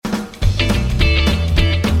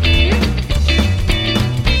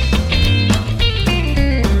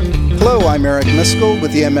I'm Eric Miskell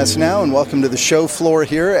with EMSNOW, and welcome to the show floor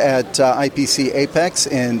here at IPC Apex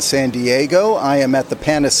in San Diego. I am at the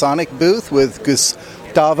Panasonic booth with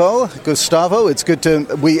Gustavo. It's good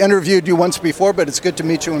we interviewed you once before, but it's good to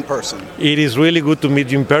meet you in person. It is really good to meet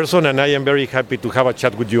you in person, and I am very happy to have a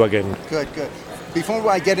chat with you again. Good. Before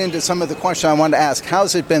I get into some of the questions I wanted to ask,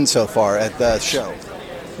 how's it been so far at the show?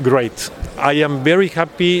 Great. I am very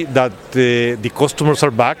happy that the customers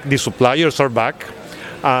are back, the suppliers are back,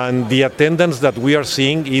 and the attendance that we are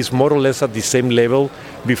seeing is more or less at the same level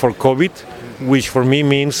before COVID, which for me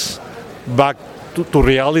means back to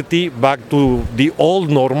reality, back to the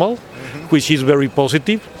old normal, which is very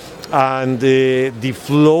positive. And the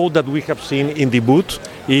flow that we have seen in the booth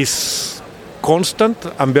is constant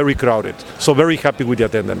and very crowded. So very happy with the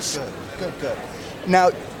attendance. Good.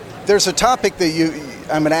 Now, there's a topic that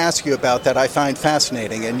I'm going to ask you about that I find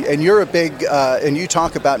fascinating, and you're a big, and you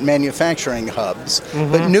talk about manufacturing hubs,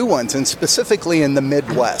 but new ones, and specifically in the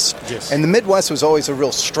Midwest. Yes. And the Midwest was always a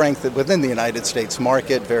real strength within the United States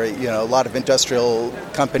market. A lot of industrial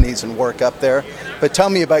companies and work up there. But tell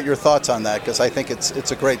me about your thoughts on that, because I think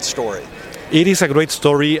it's a great story. It is a great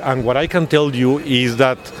story, and what I can tell you is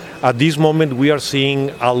that at this moment we are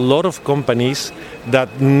seeing a lot of companies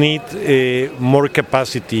that need more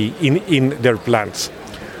capacity in their plants.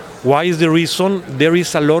 Why is the reason? There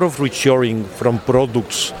is a lot of reshoring from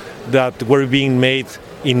products that were being made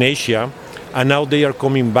in Asia, and now they are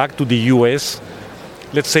coming back to the US,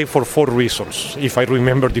 let's say for 4 reasons, if I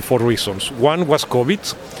remember the 4 reasons. One was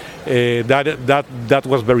COVID, that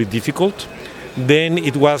was very difficult. Then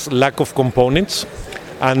it was lack of components,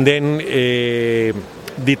 and then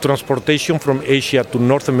the transportation from Asia to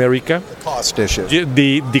North America. The cost issue.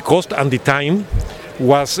 The cost and the time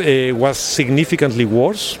was significantly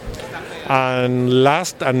worse. And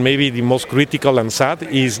last, and maybe the most critical and sad,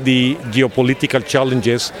 is the geopolitical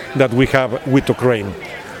challenges that we have with Ukraine.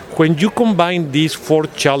 When you combine these 4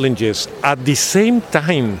 challenges at the same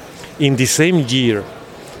time, in the same year,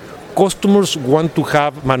 customers want to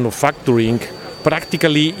have manufacturing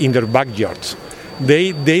practically in their backyards.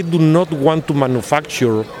 They do not want to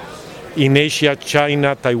manufacture in Asia,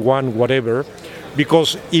 China, Taiwan, whatever,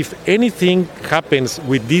 because if anything happens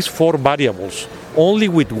with these 4 variables, only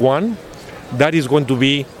with one, that is going to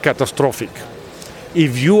be catastrophic.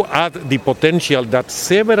 If you add the potential that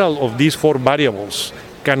several of these 4 variables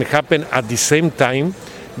can happen at the same time,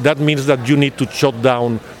 that means that you need to shut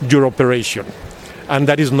down your operation, and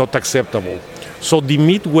that is not acceptable. So the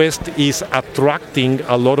Midwest is attracting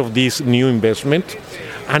a lot of this new investment,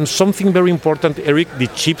 and something very important, Eric, the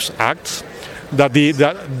CHIPS Act that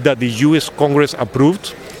the U.S. Congress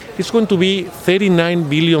approved, is going to be $39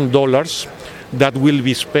 billion that will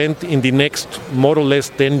be spent in the next more or less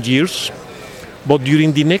 10 years. But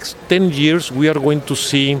during the next 10 years, we are going to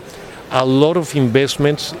see a lot of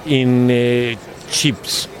investments in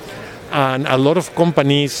chips, and a lot of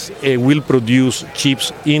companies will produce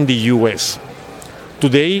chips in the U.S.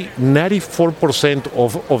 Today, 94%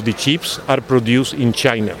 of the chips are produced in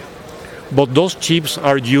China. But those chips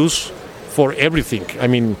are used for everything. I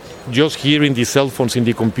mean, just here in the cell phones, in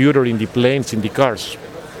the computer, in the planes, in the cars.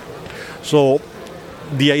 So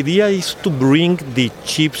the idea is to bring the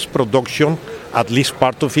chips production, at least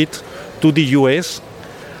part of it, to the US.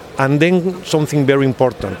 And then something very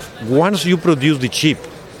important. Once you produce the chip,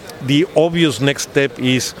 the obvious next step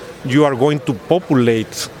is you are going to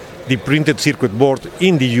populate the printed circuit board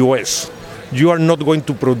in the US. You are not going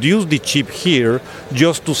to produce the chip here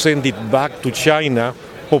just to send it back to China,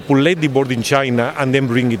 populate the board in China, and then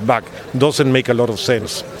bring it back. Doesn't make a lot of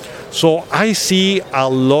sense. So I see a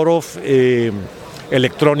lot of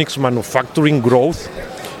electronics manufacturing growth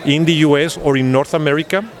in the US or in North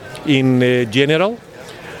America in general.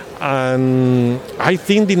 And I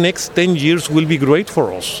think the next 10 years will be great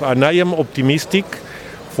for us. And I am optimistic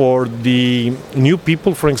for the new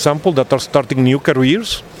people, for example, that are starting new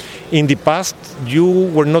careers. In the past, you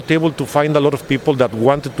were not able to find a lot of people that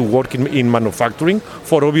wanted to work in manufacturing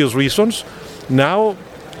for obvious reasons. Now,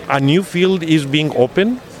 a new field is being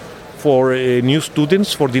open for new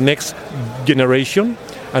students for the next generation,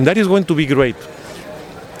 and that is going to be great.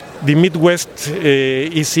 The Midwest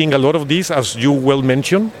is seeing a lot of this, as you well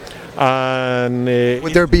mentioned. And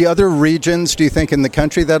would there be other regions, do you think, in the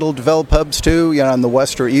country that'll develop hubs too? On the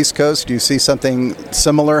west or east coast, do you see something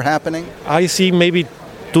similar happening? I see maybe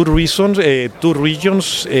 2 regions.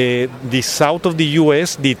 The south of the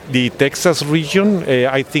U.S., the Texas region,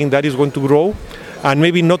 I think that is going to grow. And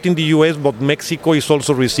maybe not in the U.S., but Mexico is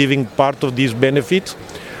also receiving part of these benefits.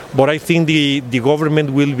 But I think the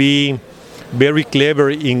government will be very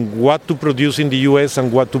clever in what to produce in the U.S.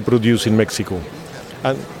 and what to produce in Mexico.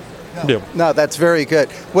 No, that's very good.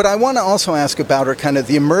 What I want to also ask about are kind of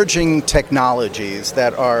the emerging technologies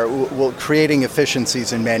that are creating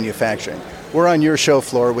efficiencies in manufacturing. We're on your show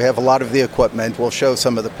floor. We have a lot of the equipment. We'll show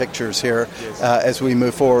some of the pictures here as we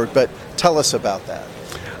move forward. But tell us about that.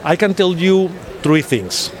 I can tell you three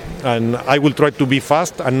things, and I will try to be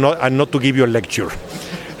fast and not to give you a lecture.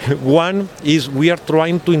 One is we are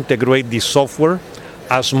trying to integrate the software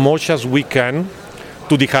as much as we can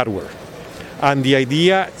to the hardware. And the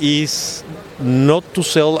idea is not to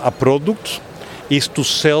sell a product, is to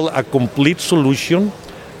sell a complete solution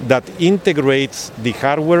that integrates the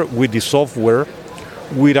hardware with the software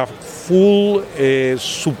with a full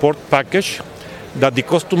support package that the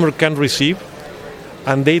customer can receive,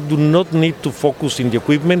 and they do not need to focus in the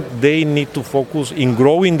equipment, they need to focus in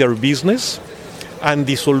growing their business, and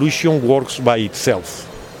the solution works by itself.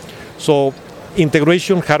 So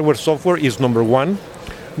integration hardware software is number one.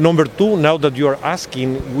 Number two, now that you are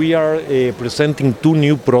asking, we are presenting two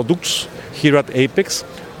new products here at Apex.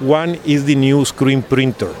 One is the new screen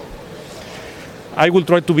printer. I will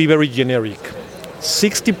try to be very generic.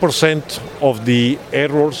 60% of the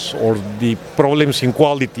errors or the problems in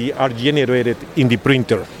quality are generated in the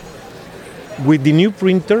printer. With the new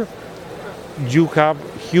printer, you have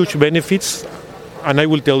huge benefits, and I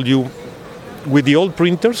will tell you, with the old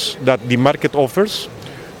printers that the market offers,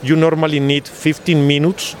 you normally need 15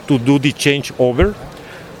 minutes to do the changeover,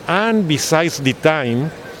 and besides the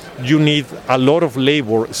time, you need a lot of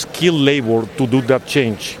labor, skilled labor, to do that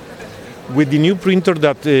change. With the new printer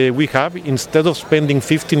that we have, instead of spending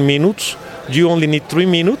 15 minutes, you only need 3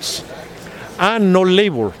 minutes and no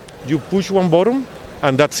labor. You push one button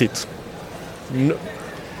and that's it. No.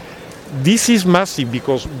 This is massive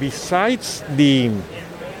because besides the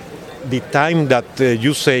time that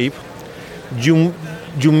you save,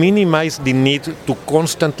 you minimize the need to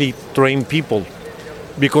constantly train people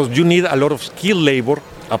because you need a lot of skilled labor,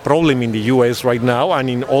 a problem in the US right now and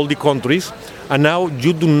in all the countries. And now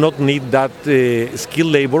you do not need that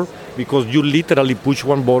skilled labor because you literally push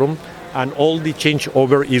one button and all the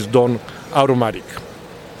changeover is done automatic.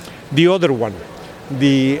 The other one,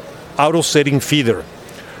 the auto setting feeder.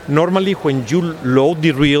 Normally when you load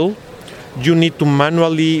the reel, you need to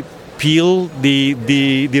manually peel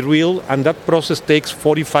the reel, and that process takes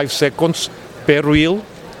 45 seconds per reel.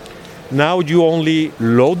 Now you only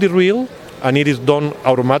load the reel and it is done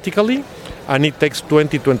automatically, and it takes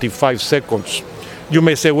 20-25 seconds. You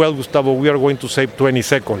may say, well, Gustavo, we are going to save 20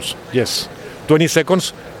 seconds. Yes, 20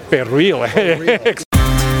 seconds per reel.